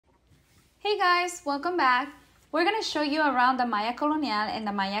Hey guys, welcome back. We're going to show you around the Maya Colonial and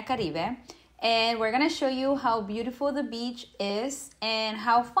the Maya Caribe. And we're going to show you how beautiful the beach is and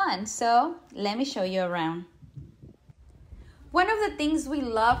how fun. So let me show you around. One of the things we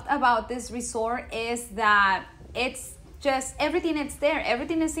loved about this resort is that it's just everything is there.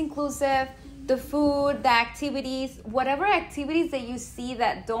 Everything is inclusive. The food, the activities, whatever activities that you see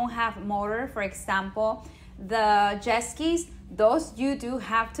that don't have motor, for example, the jet skis, those you do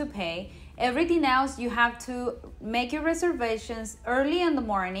have to pay. Everything else you have to make your reservations early in the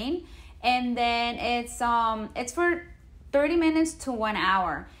morning, and then it's for 30 minutes to 1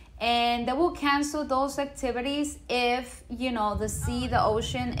 hour. And they will cancel those activities if the sea, the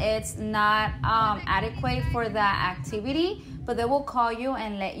ocean, it's not adequate for that activity. But they will call you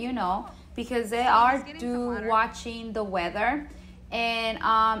and let you know because they are watching the weather, and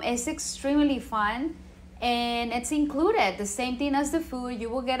it's extremely fun. And it's included, the same thing as the food.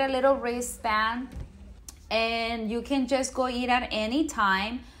 You will get a little wristband and you can just go eat at any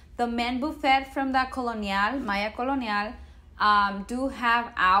time. The main buffet from the Colonial, Maya Colonial, do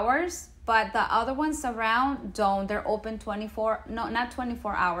have hours, but the other ones around don't. They're open 24, no, not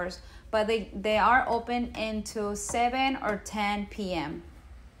 24 hours, but they are open into 7 or 10 p.m.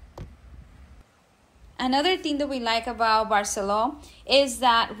 Another thing that we like about Barcelo is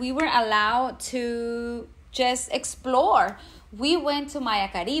that we were allowed to just explore. We went to Maya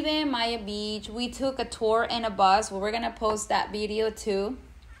Caribe, Maya Beach. We took a tour in a bus. We're going to post that video too.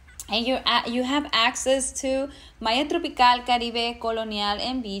 And you have access to Maya Tropical, Caribe, Colonial,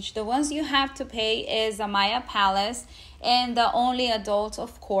 and Beach. The ones you have to pay is the Maya Palace. And the only adults,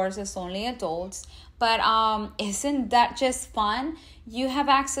 of course, is only adults. But isn't that just fun? You have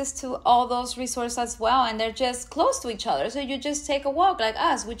access to all those resorts as well, and they're just close to each other. So you just take a walk like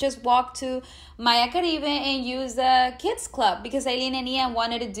us. We just walked to Maya Caribe and use the kids club because Aileen and Ian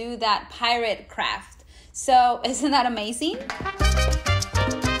wanted to do that pirate craft. So isn't that amazing?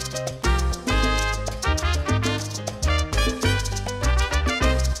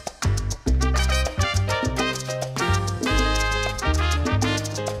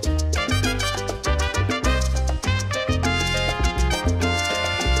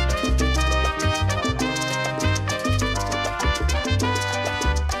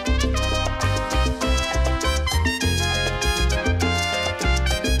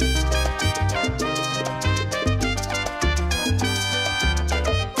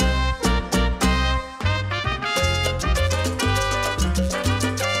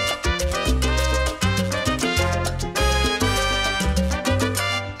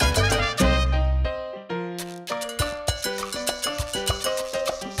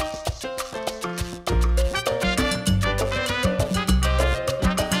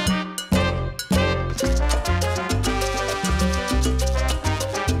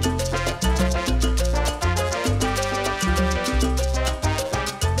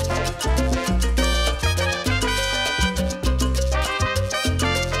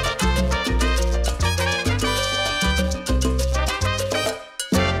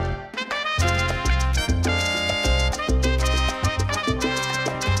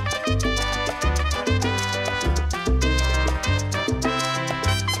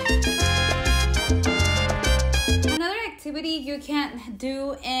 You can't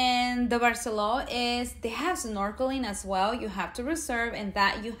do in the Barcelo is they have snorkeling as well. You have to reserve, and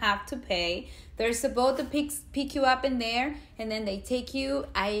that you have to pay. There's a boat that pick you up in there, and then they take you.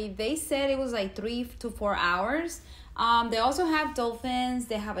 They said it was like 3 to 4 hours. They also have dolphins.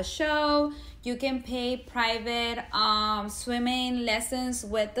 They have a show. You can pay private swimming lessons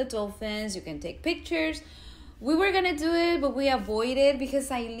with the dolphins. You can take pictures. We were going to do it, but we avoided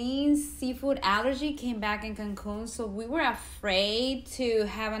because Eileen's seafood allergy came back in Cancun. So we were afraid to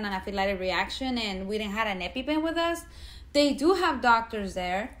have an anaphylactic reaction, and we didn't have an EpiPen with us. They do have doctors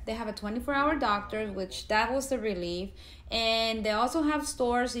there. They have a 24-hour doctor, which that was the relief. And they also have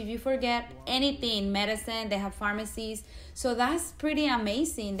stores if you forget anything, medicine. They have pharmacies. So that's pretty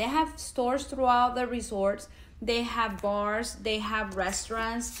amazing. They have stores throughout the resorts. They have bars. They have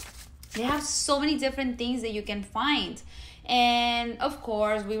restaurants. They have so many different things that you can find. And of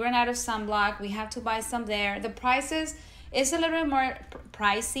course, we ran out of sunblock. We have to buy some there. The prices is a little bit more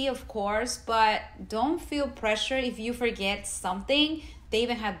pricey, of course, but don't feel pressure if you forget something. They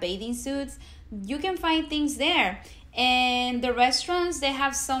even have bathing suits. You can find things there. And the restaurants, they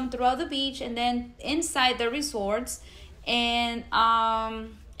have some throughout the beach and then inside the resorts. And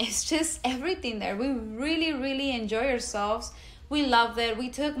it's just everything there. We really, really enjoy ourselves. We loved it. We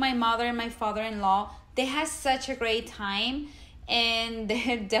took my mother and my father-in-law. They had such a great time, and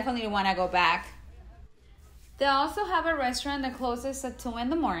they definitely want to go back. They also have a restaurant that closes at 2 in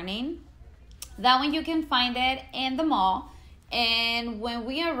the morning. That one you can find it in the mall. And when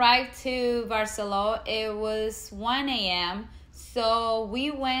we arrived to Barcelo, it was 1 a.m. So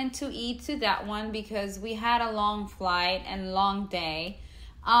we went to eat to that one because we had a long flight and long day.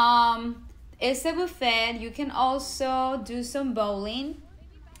 It's a buffet. You can also do some bowling,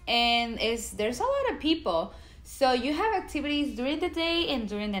 and there's a lot of people. So you have activities during the day and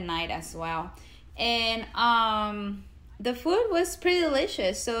during the night as well. And the food was pretty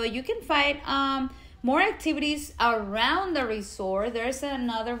delicious. So you can find more activities around the resort. There's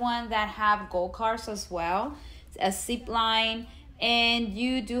another one that have go-karts as well, a zip line, and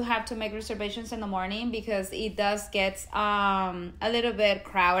you do have to make reservations in the morning because it does get a little bit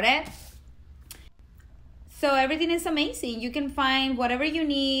crowded. So everything is amazing. You can find whatever you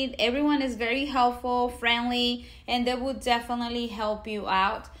need. Everyone is very helpful, friendly, and they will definitely help you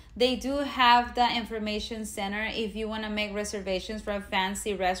out. They do have the information center if you want to make reservations for a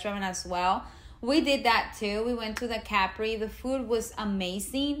fancy restaurant as well. We did that too. We went to the Capri. The food was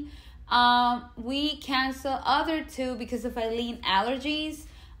amazing. We canceled other two because of Eileen allergies.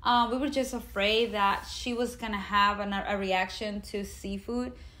 We were just afraid that she was going to have a reaction to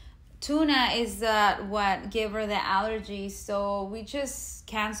seafood. Tuna is what gave her the allergy, so we just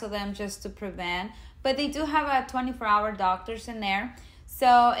canceled them just to prevent. But they do have a 24-hour doctors in there,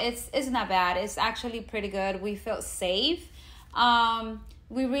 so it's not bad. It's actually pretty good. We felt safe.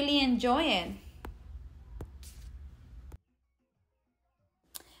 We really enjoy it.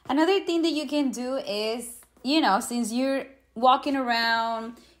 Another thing that you can do is, since you're walking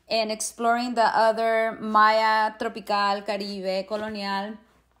around and exploring the other Maya, Tropical, Caribe, Colonial,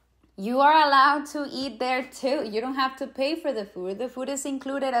 you are allowed to eat there too. You don't have to pay for the food. The food is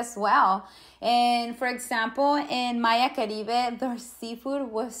included as well. And for example, in Maya Caribe, their seafood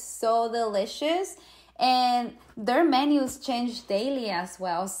was so delicious and their menus change daily as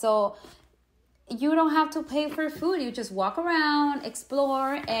well. So you don't have to pay for food. You just walk around,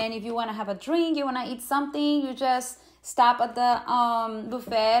 explore, and if you want to have a drink, you want to eat something, you just stop at the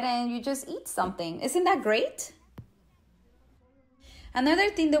buffet and you just eat something. Isn't that great? Another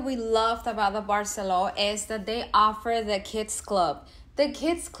thing that we loved about the Barcelo is that they offer the kids club. The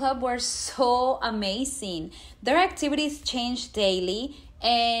kids club were so amazing. Their activities change daily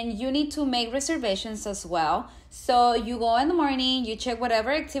and you need to make reservations as well. So you go in the morning, you check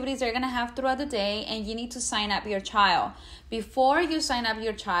whatever activities they're going to have throughout the day, and you need to sign up your child. Before you sign up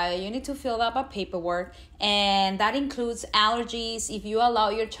your child, you need to fill out a paperwork, and that includes allergies. If you allow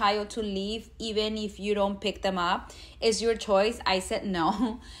your child to leave, even if you don't pick them up, it's your choice. I said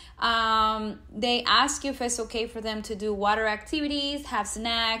no. They ask you if it's okay for them to do water activities, have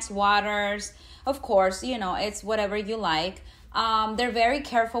snacks, waters. Of course, it's whatever you like. They're very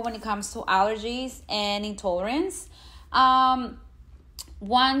careful when it comes to allergies and intolerance.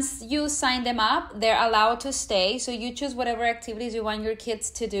 Once you sign them up, they're allowed to stay. So you choose whatever activities you want your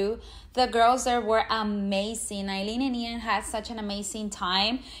kids to do. The girls there were amazing. Eileen and Ian had such an amazing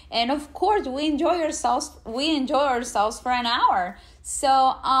time. And of course, we enjoy ourselves for an hour.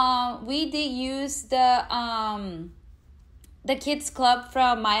 So we did use the kids club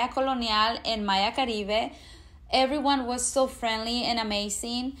from Maya Colonial and Maya Caribe. Everyone was so friendly and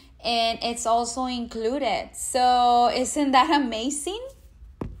amazing, and it's also included. So isn't that amazing?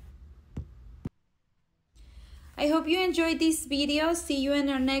 I hope you enjoyed this video. See you in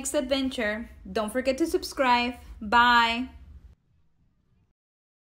our next adventure. Don't forget to subscribe. Bye.